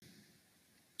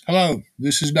Hello,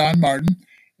 this is Don Martin,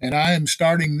 and I am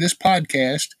starting this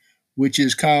podcast, which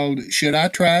is called Should I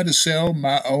Try to Sell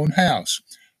My Own House?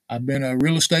 I've been a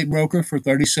real estate broker for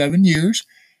 37 years,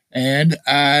 and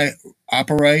I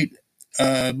operate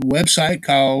a website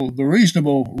called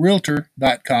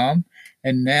thereasonablerealtor.com,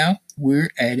 and now we're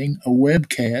adding a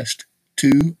webcast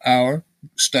to our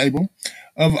stable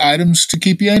of items to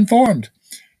keep you informed.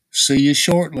 See you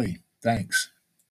shortly. Thanks.